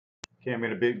Okay, I'm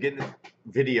going to begin the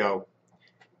video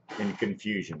in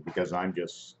confusion because I'm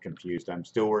just confused. I'm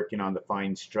still working on the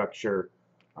fine structure,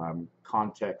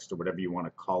 context, or whatever you want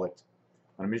to call it.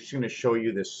 I'm just going to show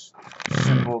you this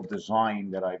simple design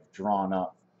that I've drawn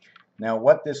up. Now,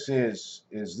 what this is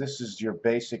this is your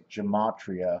basic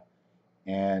gematria,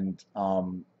 and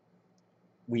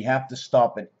we have to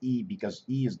stop at E because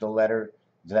E is the letter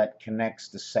that connects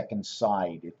the second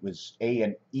side. It was A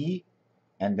and E,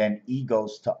 and then E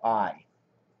goes to I,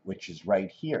 which is right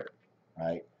here,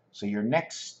 right? So your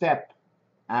next step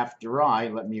after I,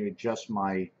 let me adjust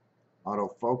my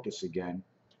autofocus again.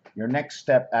 Your next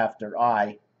step after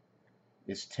I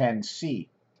is 10C.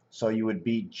 So you would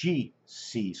be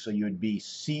GC. So you would be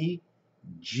C,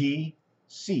 G,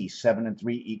 C. 7 and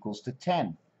 3 equals to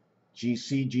 10.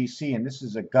 GC, GC, and this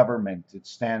is a government. It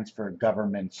stands for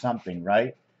government something, right?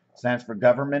 It stands for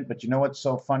government, but you know what's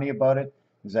so funny about it?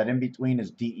 Is that in between is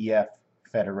DEF,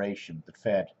 Federation, the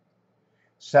Fed.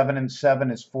 7 and 7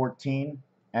 is 14,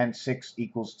 and 6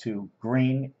 equals to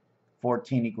green.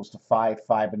 14 equals to 5.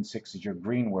 5 and 6 is your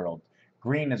green world.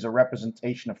 Green is a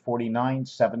representation of 49.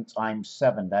 7 times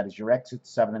 7. That is your exit.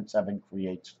 7 and 7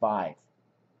 creates 5.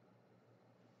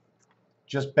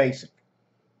 Just basic.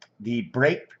 The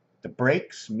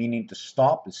brakes, meaning to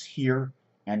stop, is here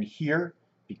and here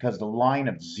because the line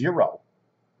of 0,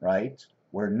 right,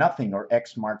 where nothing or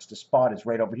X marks the spot is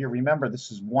right over here. Remember,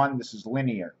 this is 1. This is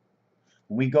linear.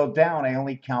 When we go down, I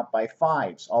only count by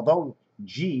 5s. Although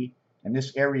G and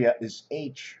this area is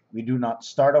H, we do not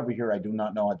start over here. I do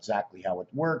not know exactly how it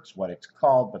works, what it's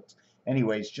called, but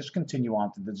anyways, just continue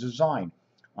on to the design.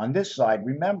 On this side,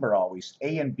 remember always,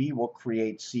 A and B will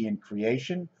create C in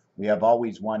creation. We have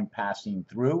always 1 passing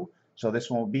through, so this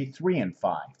one will be 3 and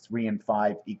 5. 3 and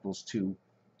 5 equals to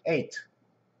 8.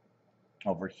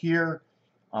 Over here,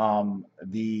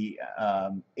 the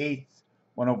 8th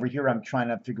one over here, I'm trying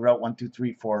to figure out 1, 2,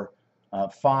 3, 4,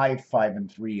 5. 5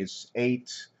 and 3 is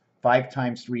 8. 5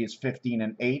 times 3 is 15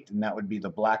 and 8, and that would be the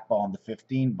black ball and the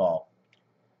 15 ball.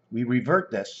 We revert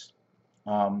this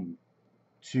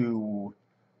to,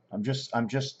 I'm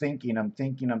just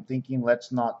thinking,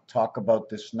 let's not talk about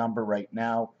this number right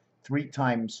now. 3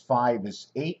 times 5 is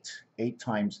 8. 8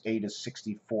 times 8 is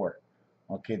 64.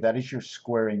 Okay, that is your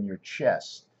square in your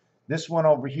chest. This one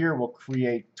over here will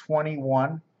create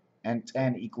 21 and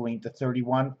 10 equaling to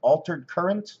 31, altered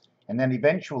current, and then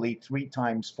eventually 3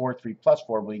 times 4, 3 plus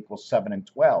 4 will equal 7 and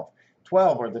 12.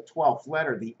 12, or the 12th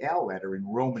letter, the L letter in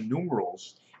Roman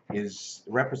numerals, is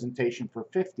representation for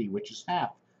 50, which is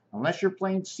half. Unless you're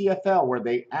playing CFL where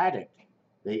they added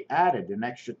an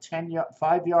extra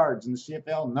 5 yards in the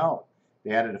CFL, no.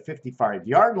 They added a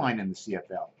 55-yard line in the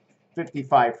CFL.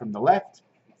 55 from the left,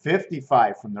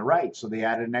 55 from the right. So they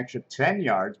added an extra 10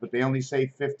 yards, but they only say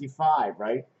 55,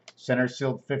 right? Center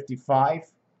field 55.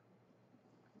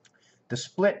 The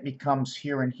split becomes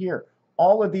here and here.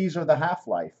 All of these are the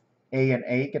half-life. A and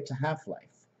A gets a half-life.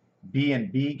 B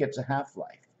and B gets a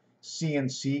half-life. C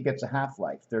and C gets a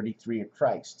half-life, 33 of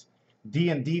Christ. D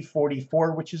and D,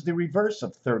 44, which is the reverse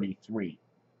of 33,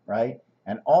 right?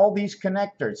 And all these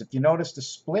connectors, if you notice the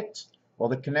split, well,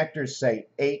 the connectors say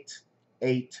 8,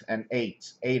 8, and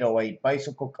 8. 808.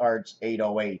 Bicycle cards,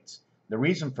 808. The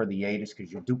reason for the 8 is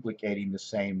because you're duplicating the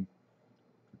same,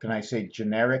 can I say,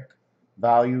 generic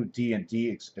value, D and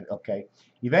D, okay.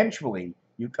 Eventually,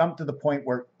 you come to the point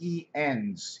where E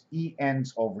ends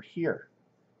over here.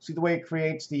 See the way it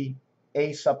creates the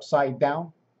ace upside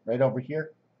down, right over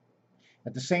here?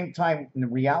 At the same time,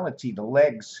 in reality, the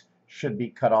legs should be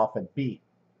cut off at B,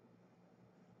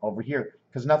 over here,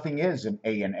 because nothing is in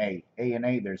A and A. A and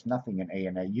A, there's nothing in A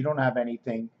and A. You don't have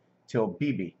anything till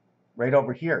BB, right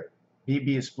over here.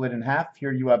 BB is split in half.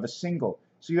 Here you have a single.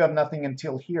 So you have nothing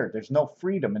until here. There's no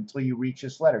freedom until you reach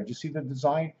this letter. Do you see the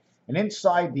design? And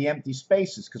inside the empty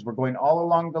spaces, because we're going all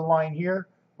along the line here,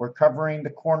 we're covering the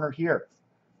corner here.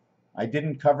 I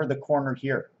didn't cover the corner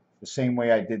here the same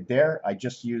way I did there. I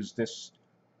just used this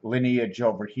lineage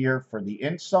over here for the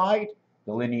inside,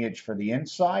 the lineage for the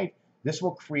inside. This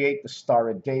will create the Star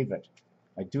of David.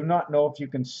 I do not know if you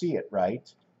can see it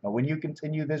right. Now when you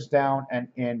continue this down and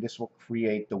in, this will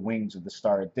create the wings of the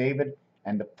Star of David,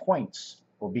 and the points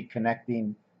will be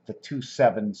connecting the 2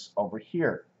 7s over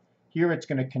here. Here it's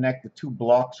going to connect the 2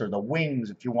 blocks, or the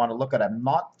wings, if you want to look at it. I'm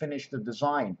not finished the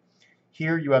design.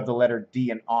 Here you have the letter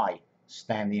D and I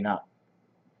standing up.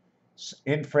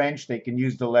 In French, they can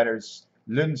use the letters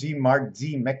lundi,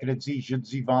 mardi, mercredi,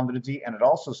 jeudi, vendredi, and it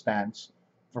also stands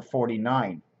for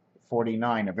 49.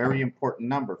 49, a very important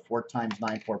number. 4 times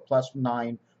 9, 4 plus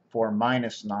 9, 4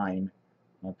 minus 9.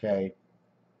 Okay,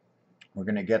 we're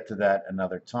going to get to that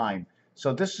another time.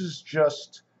 So this is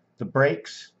just the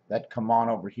brakes that come on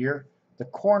over here, the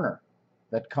corner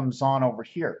that comes on over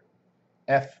here,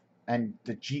 F and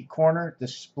the G corner, the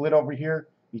split over here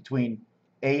between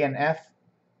A and F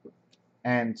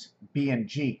and B and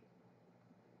G.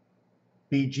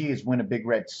 BG is when a big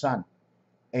red sun.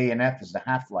 A and F is the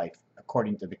half-life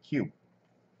according to the cube.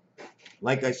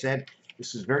 Like I said,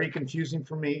 this is very confusing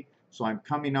for me, so I'm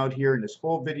coming out here, and this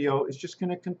whole video is just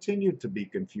going to continue to be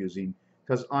confusing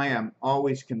because I am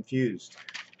always confused.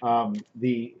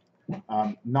 The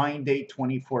 9-day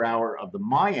 24-hour of the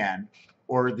Mayan,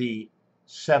 or the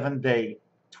 7-day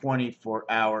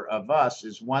 24-hour of us,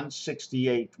 is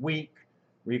 168th week,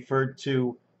 referred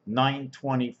to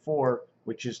 924,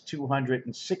 which is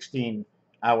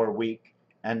 216-hour week,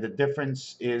 and the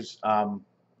difference is,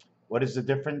 what is the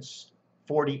difference?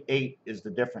 48 is the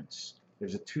difference.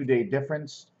 There's a 2-day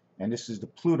difference, and this is the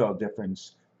Pluto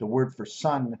difference. The word for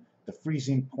sun, the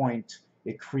freezing point,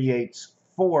 it creates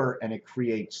 4 and it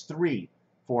creates 3.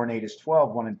 4 and 8 is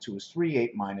 12, 1 and 2 is 3,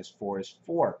 8 minus 4 is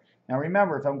 4. Now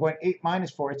remember, if I'm going 8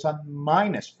 minus 4, it's on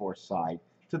minus 4 side.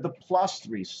 To the plus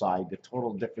 3 side, the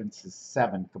total difference is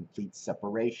 7, complete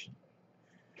separation.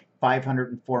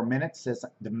 504 minutes says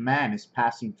the man is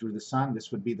passing through the sun.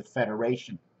 This would be the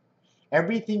Federation.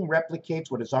 Everything replicates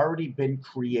what has already been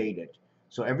created.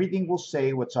 So everything will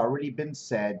say what's already been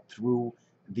said through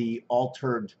the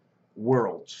altered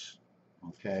worlds.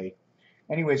 Okay.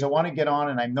 Anyways, I want to get on,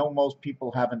 and I know most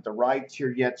people haven't arrived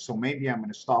here yet, so maybe I'm going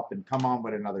to stop and come on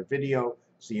with another video.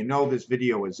 So you know this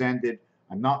video is ended.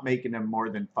 I'm not making them more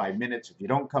than 5 minutes. If you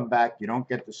don't come back, you don't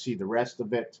get to see the rest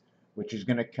of it, which is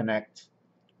going to connect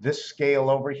this scale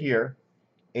over here,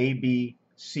 A, B,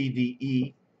 C, D,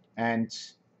 E, and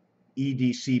E,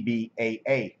 D, C, B, A,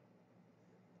 A.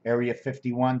 Area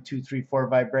 51, 2, 3, 4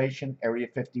 vibration. Area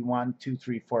 51, 2,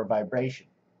 3, 4 vibration.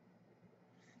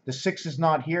 The 6 is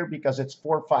not here because it's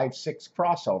 4, 5, 6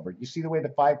 crossover. You see the way the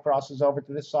 5 crosses over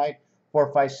to this side?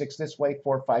 4, 5, 6 this way,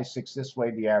 4, 5, 6 this way.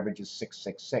 The average is 6,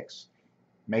 6, 6.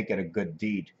 Make it a good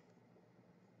deed.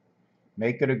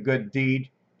 Make it a good deed.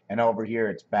 And over here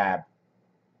it's Bab.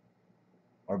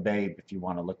 Or Babe, if you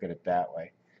want to look at it that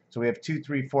way. So we have 2,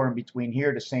 3, 4 in between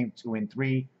here. The same 2 and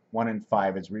 3. 1 and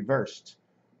 5 is reversed.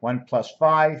 1 plus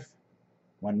 5.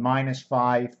 1 minus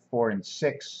 5. 4 and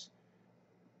 6.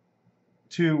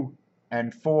 2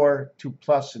 and 4. 2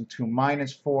 plus and 2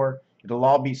 minus 4. It'll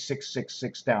all be 6, 6,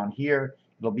 6 down here.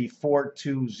 It'll be 4,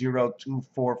 2, 0, 2,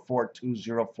 4, 4, 2,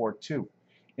 0, 4, 2.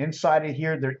 Inside of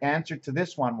here, the answer to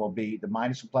this one will be, the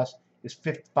minus and plus, is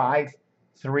 5,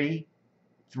 3,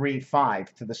 3,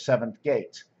 5 to the 7th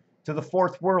gate. To the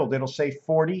 4th world, it'll say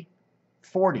 40,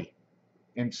 40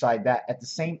 inside that. At the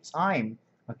same time,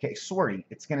 okay, sorry,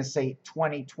 it's going to say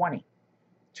 20, 20.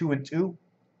 2 and 2,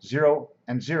 0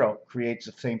 and 0 creates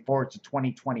the same 4. It's a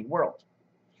 20-20 world.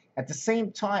 At the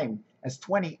same time as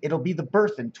 20, it'll be the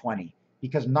birth in 20,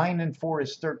 because 9 and 4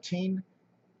 is 13.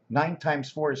 9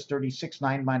 times 4 is 36.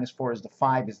 9 minus 4 is the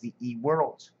 5, is the E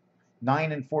world.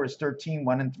 9 and 4 is 13.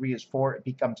 1 and 3 is 4. It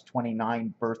becomes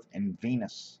 29, birth in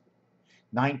Venus.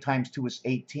 9 times 2 is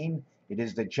 18. It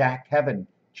is the Jack heaven,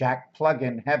 Jack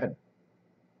plug-in heaven.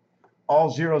 All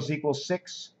zeros equal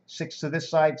 6. 6 to this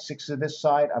side, 6 to this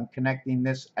side. I'm connecting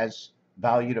this as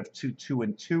valued of 2, 2,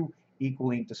 and 2,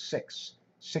 equaling to 6.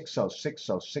 60,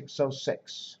 60,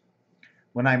 606.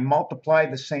 When I multiply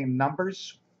the same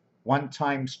numbers, 1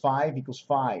 times 5 equals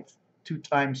 5. 2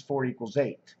 times 4 equals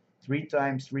 8. 3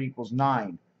 times 3 equals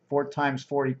 9. 4 times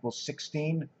 4 equals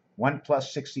 16. 1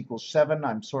 plus 6 equals 7.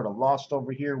 I'm sort of lost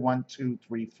over here. 1, 2,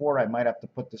 3, 4. I might have to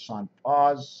put this on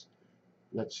pause.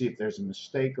 Let's see if there's a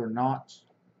mistake or not.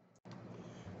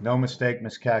 No mistake,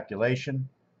 miscalculation.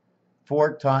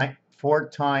 4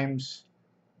 times,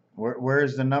 where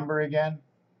is the number again?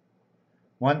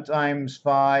 1 times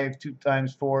 5, 2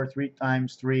 times 4, 3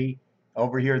 times 3.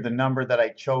 Over here, the number that I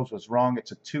chose was wrong.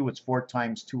 It's a 2. It's 4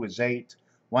 times 2 is 8.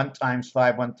 1 times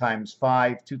 5, 1 times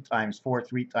 5, 2 times 4,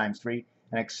 3 times 3,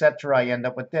 and etc. I end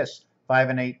up with this. 5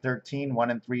 and 8, 13.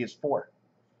 1 and 3 is 4.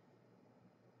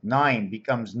 9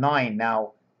 becomes 9.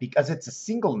 Now, because it's a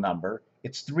single number,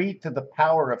 it's 3 to the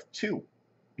power of 2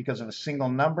 because of a single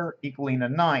number equaling a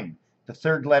 9. The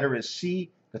 3rd letter is C.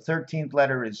 The 13th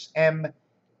letter is M.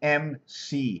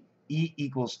 MC. E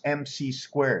equals MC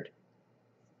squared.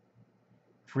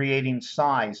 Creating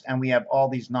size. And we have all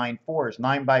these 9 4s.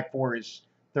 9 by 4 is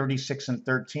 36 and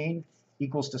 13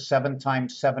 equals to 7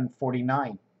 times 7,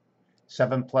 49.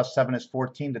 7 plus 7 is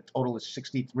 14. The total is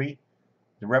 63.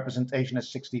 The representation of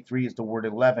 63 is the word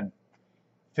 11.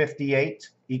 58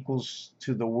 equals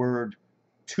to the word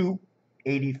 2.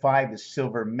 85 is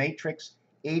silver matrix.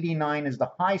 89 is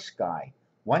the high sky.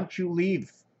 Once you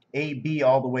leave AB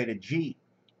all the way to G.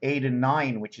 A to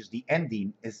 9, which is the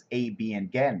ending, is AB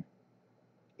again.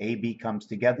 AB comes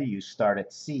together, you start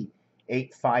at C.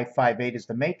 8, 5, 5, 8 is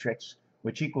the matrix,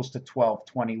 which equals to 12,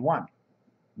 21.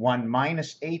 1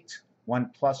 minus 8,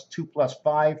 1 plus 2 plus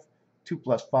 5, 2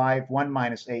 plus 5, 1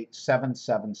 minus 8, 7,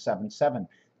 7, 7, 7.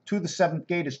 To the seventh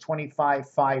gate is 25,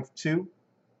 5, 2.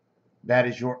 That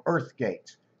is your earth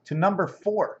gate. To number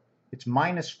 4, it's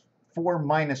minus 4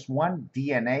 minus 1,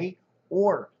 DNA,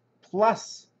 or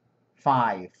plus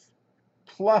 5,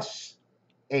 plus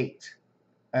 8.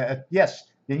 Yes,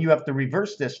 then you have to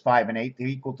reverse this 5 and 8. They're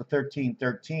equal to 13.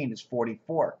 13 is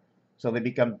 44. So they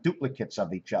become duplicates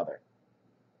of each other.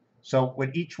 So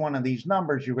with each one of these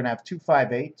numbers, you're going to have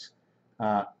 258,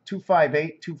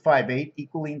 258, 258,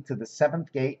 equaling to the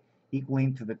seventh gate,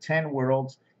 equaling to the 10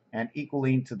 worlds, and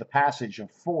equaling to the passage of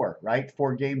 4, right?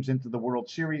 4 games into the World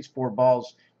Series, 4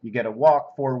 balls, you get a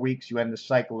walk, 4 weeks, you end the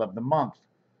cycle of the month.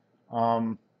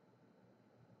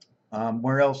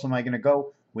 Where else am I going to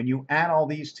go? When you add all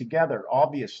these together,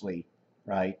 obviously,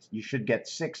 right, you should get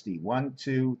 60. 1,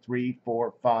 2, 3,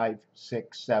 4, 5,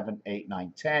 6, 7, 8,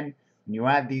 9, 10. When you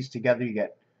add these together, you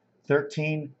get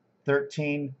 13,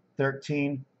 13,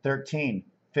 13, 13.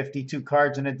 52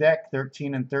 cards in a deck,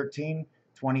 13 and 13,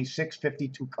 26,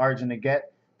 52 cards in a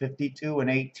deck, 52 and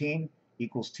 18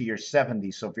 equals to your 70.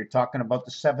 So if you're talking about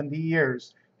the 70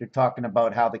 years, you're talking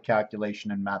about how the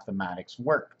calculation in mathematics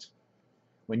worked.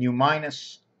 When you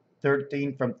minus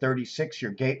 13 from 36,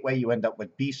 your gateway, you end up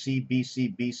with BC,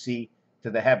 BC, BC to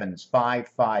the heavens. 5,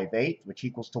 5, 8, which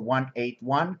equals to 1, 8,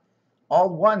 1. All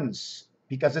ones,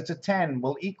 because it's a 10,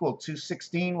 will equal to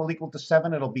 16, will equal to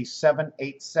 7. It'll be 7,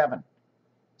 8, 7.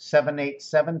 7, 8,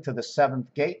 7 to the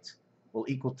seventh gate will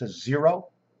equal to 0,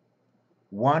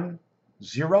 1,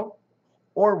 0,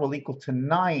 or will equal to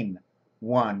 9,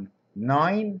 1,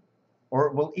 9, or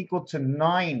it will equal to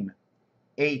 9,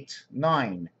 8,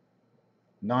 9,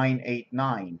 9, 8,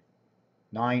 9,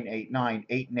 9, 8, 9,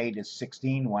 8 and 8 is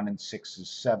 16, 1 and 6 is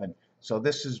 7. So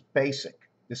this is basic.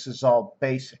 This is all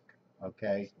basic,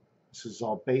 okay? This is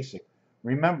all basic.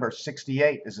 Remember,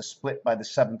 68 is a split by the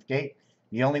seventh gate.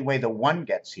 The only way the 1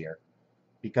 gets here,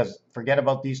 because forget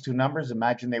about these two numbers.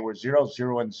 Imagine they were 0,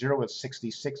 0 and 0 is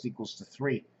 66 equals to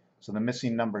 3. So the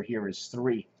missing number here is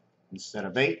 3 instead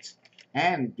of 8.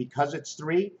 And because it's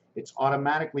 3, it's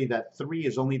automatically that 3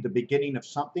 is only the beginning of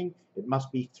something. It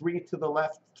must be 3 to the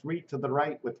left, 3 to the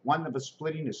right, with 1 of a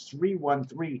splitting is 3, 1,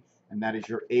 3, and that is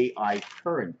your AI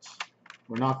current.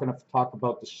 We're not going to talk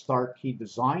about the star key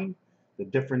design. The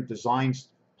different designs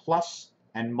plus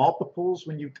and multiples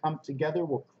when you come together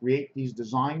will create these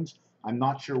designs. I'm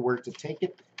not sure where to take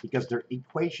it because they're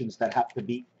equations that have to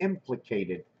be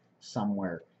implicated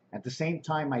somewhere. At the same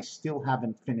time, I still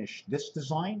haven't finished this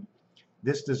design.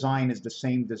 This design is the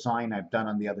same design I've done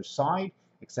on the other side,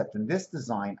 except in this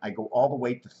design, I go all the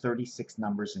way to 36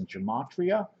 numbers in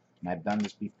gematria. And I've done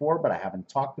this before, but I haven't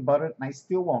talked about it, and I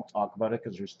still won't talk about it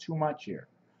because there's too much here.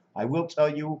 I will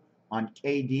tell you on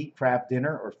KD, Craft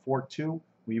Dinner, or 4-2,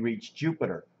 we reach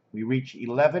Jupiter. We reach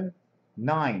 11,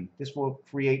 9. This will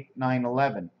create 9,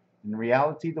 11. In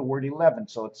reality, the word 11,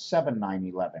 so it's 7, 9,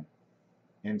 11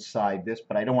 inside this,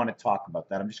 but I don't want to talk about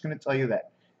that. I'm just going to tell you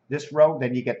that this row,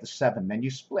 then you get the 7, then you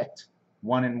split.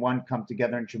 1 and 1 come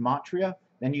together in gematria,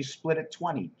 then you split at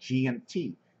 20, G and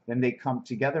T. Then they come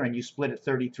together and you split at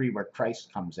 33 where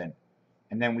Christ comes in.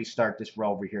 And then we start this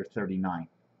row over here, 39.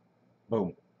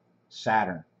 Boom.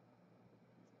 Saturn.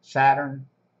 Saturn,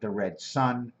 the red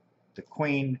sun, the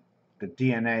queen, the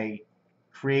DNA,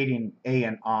 creating A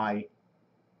and I.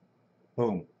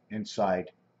 Boom.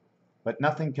 Inside. But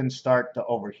nothing can start to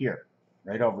over here.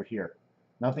 Right over here.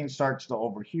 Nothing starts to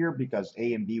over here because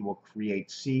A and B will create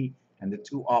C, and the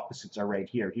two opposites are right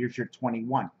here. Here's your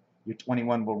 21. Your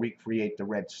 21 will recreate the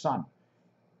red sun.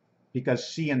 Because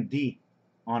C and D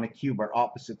on a cube are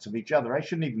opposites of each other, I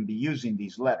shouldn't even be using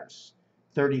these letters.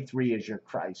 33 is your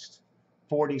Christ.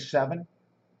 47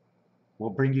 will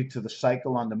bring you to the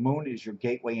cycle on the moon, is your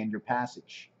gateway and your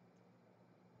passage.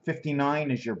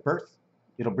 59 is your birth.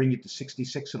 It'll bring you to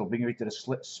 66. It'll bring you to the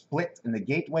split in the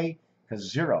gateway,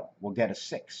 because 0 will get a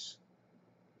 6.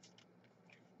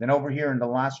 Then over here in the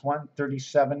last one,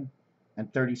 37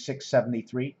 and 36,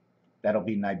 73. That'll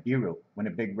be Nibiru, when a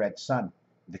big red sun.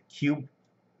 The cube,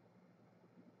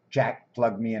 Jack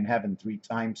plugged me in heaven 3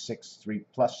 times 6, 3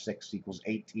 plus 6 equals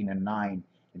 18 and 9.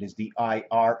 It is the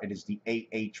IR, it is the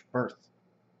AH birth.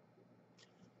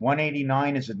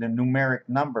 189 is a numeric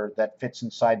number that fits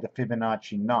inside the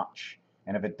Fibonacci notch.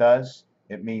 And if it does,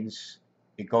 it means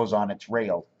it goes on its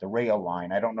rail, the rail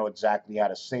line. I don't know exactly how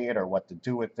to say it or what to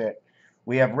do with it.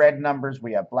 We have red numbers,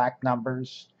 we have black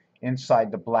numbers.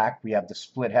 Inside the black, we have the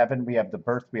split heaven, we have the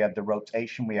birth, we have the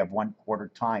rotation, we have 1/4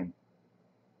 time.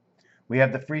 We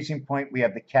have the freezing point, we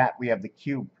have the cat, we have the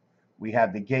cube, we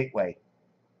have the gateway,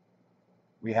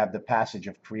 we have the passage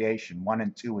of creation. 1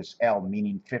 and 2 is L,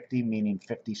 meaning 50, meaning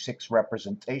 56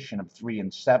 representation of 3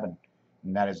 and 7,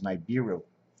 and that is Nibiru.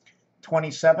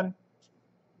 27,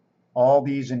 all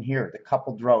these in here, the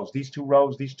coupled rows, these two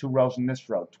rows, and this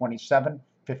row, 27,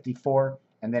 54,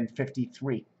 and then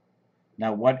 53.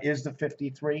 Now, what is the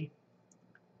 53?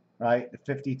 Right, the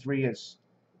 53 is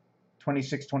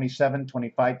 26, 27,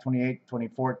 25, 28,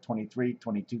 24, 23,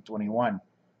 22, 21.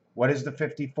 What is the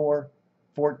 54?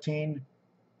 14,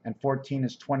 and 14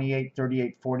 is 28,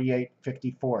 38, 48,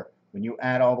 54. When you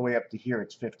add all the way up to here,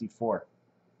 it's 54.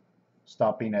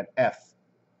 Stopping at F,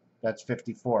 that's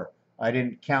 54. I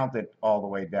didn't count it all the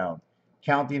way down.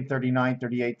 Counting 39,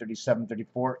 38, 37,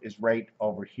 34 is right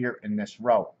over here in this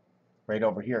row, right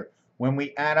over here. When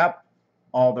we add up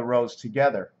all the rows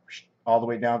together, all the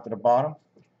way down to the bottom,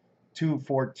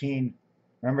 214,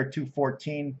 remember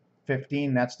 214,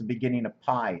 15, that's the beginning of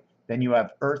pi. Then you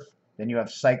have Earth, then you have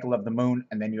cycle of the moon,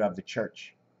 and then you have the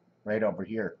church, right over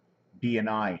here. B and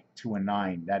I, 2 and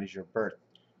 9, that is your birth.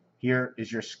 Here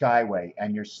is your skyway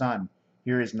and your sun.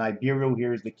 Here is Nibiru,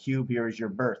 here is the cube, here is your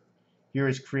birth. Here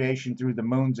is creation through the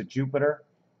moons of Jupiter,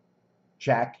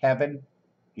 Jack Heaven,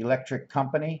 Electric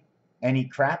Company, Any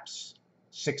Craps,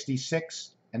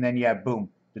 66, and then you have boom,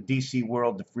 the DC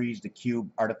world, the freeze, the cube,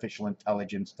 artificial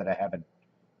intelligence to the heaven.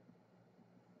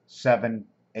 7,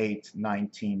 8,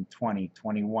 19, 20,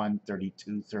 21,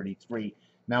 32, 33.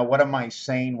 Now, what am I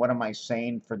saying? What am I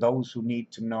saying? For those who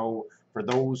need to know, for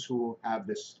those who have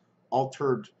this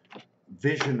altered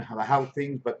vision of how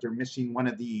things, but they're missing one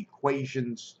of the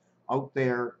equations out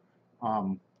there.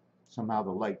 Somehow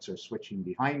the lights are switching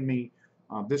behind me.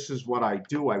 This is what I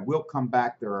do. I will come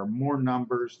back. There are more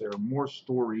numbers. There are more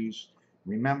stories.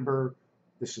 Remember,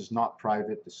 this is not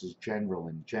private. This is general,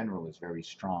 and general is very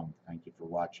strong. Thank you for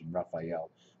watching. Raphael,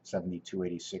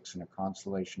 7286 in a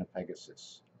constellation of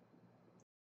Pegasus.